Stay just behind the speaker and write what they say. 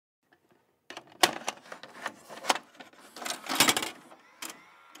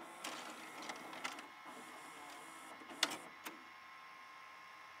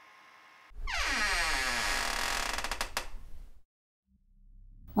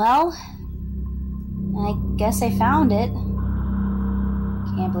Well, I guess I found it.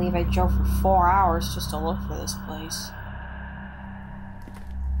 Can't believe I drove for 4 hours just to look for this place.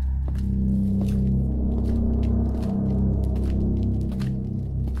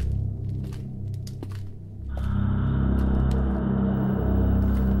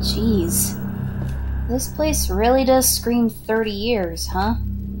 Jeez. This place really does scream 30 years, huh?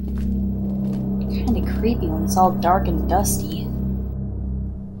 Kinda creepy when it's all dark and dusty.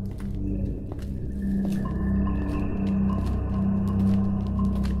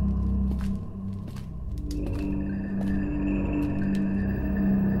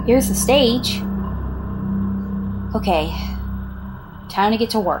 Here's the stage. Okay, time to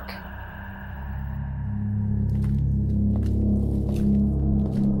get to work.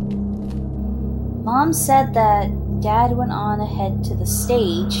 Mom said that Dad went on ahead to the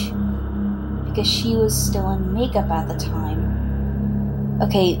stage because she was still in makeup at the time.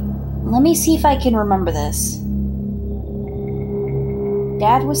 Okay, let me see if I can remember this.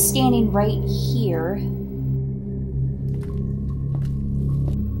 Dad was standing right here.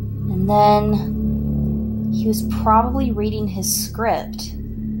 And then he was probably reading his script.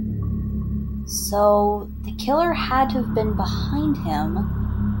 So the killer had to have been behind him.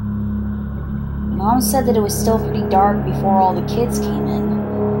 Mom said that it was still pretty dark before all the kids came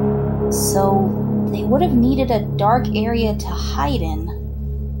in. So they would have needed a dark area to hide in.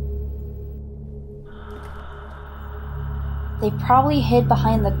 They probably hid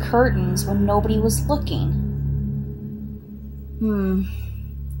behind the curtains when nobody was looking.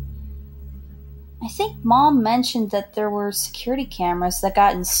 I think Mom mentioned that there were security cameras that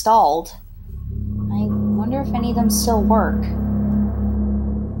got installed. I wonder if any of them still work.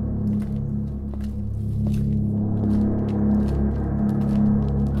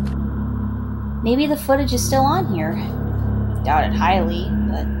 Maybe the footage is still on here. Doubt it highly,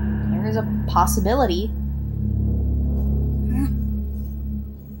 but there is a possibility.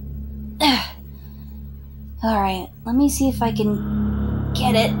 Alright, let me see if I can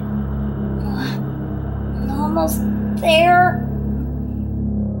get it. Almost there.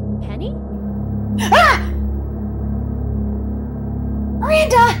 Penny? Ah!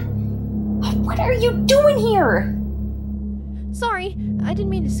 Miranda! What are you doing here? Sorry, I didn't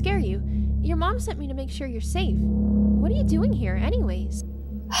mean to scare you. Your mom sent me to make sure you're safe. What are you doing here, anyways?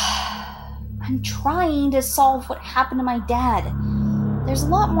 I'm trying to solve what happened to my dad. There's a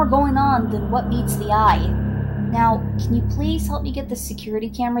lot more going on than what meets the eye. Now, can you please help me get the security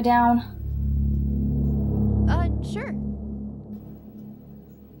camera down? Sure.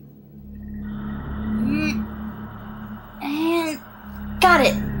 And got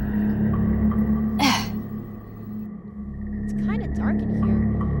it. It's kind of dark in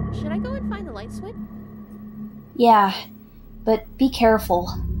here. Should I go and find the light switch? Yeah, but be careful.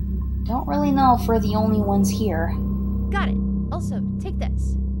 Don't really know if we're the only ones here. Got it. Also, take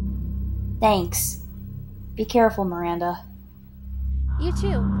this. Thanks. Be careful, Miranda. You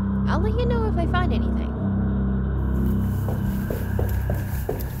too. I'll let you know if I find anything.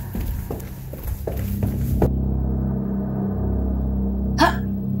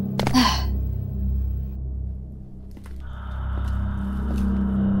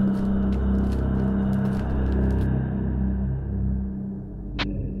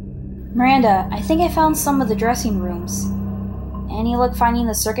 Miranda, I think I found some of the dressing rooms. Any luck finding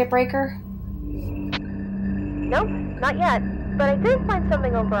the circuit breaker? Nope, not yet. But I did find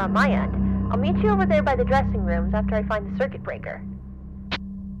something over on my end. I'll meet you over there by the dressing rooms after I find the circuit breaker.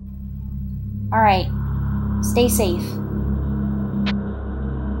 Alright. Stay safe.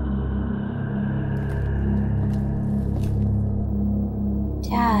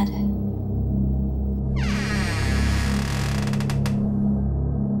 Dad.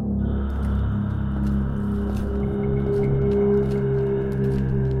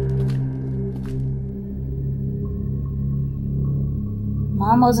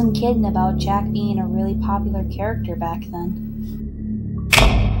 Mom wasn't kidding about Jack being a really popular character back then.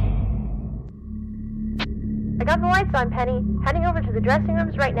 I got the lights on, Penny. Heading over to the dressing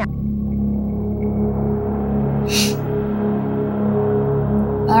rooms right now.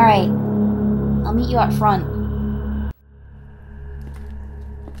 Alright. I'll meet you out front.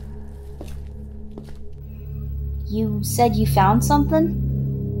 You said you found something?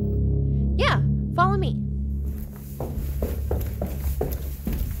 Yeah, follow me.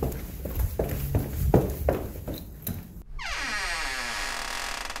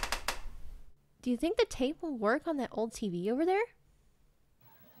 Do you think the tape will work on that old TV over there?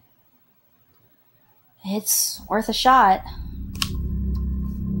 It's worth a shot.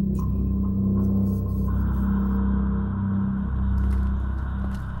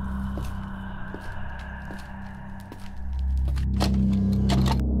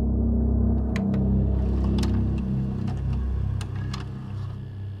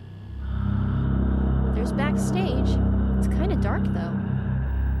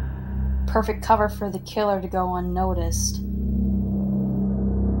 perfect cover for the killer to go unnoticed.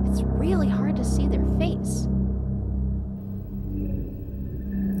 It's really hard to see their face.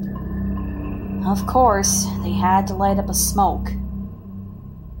 Of course, they had to light up a smoke.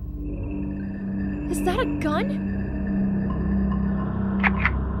 Is that a gun?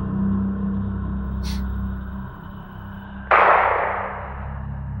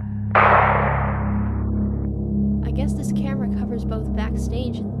 I guess this camera covers both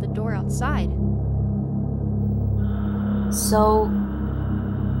backstage and the door outside. So,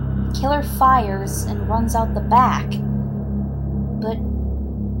 the killer fires and runs out the back. But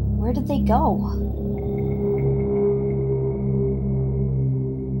where did they go?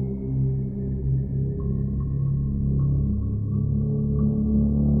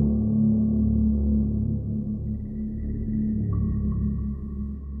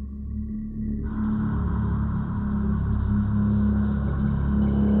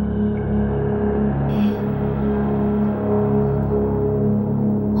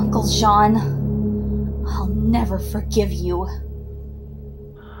 Uncle John, I'll never forgive you.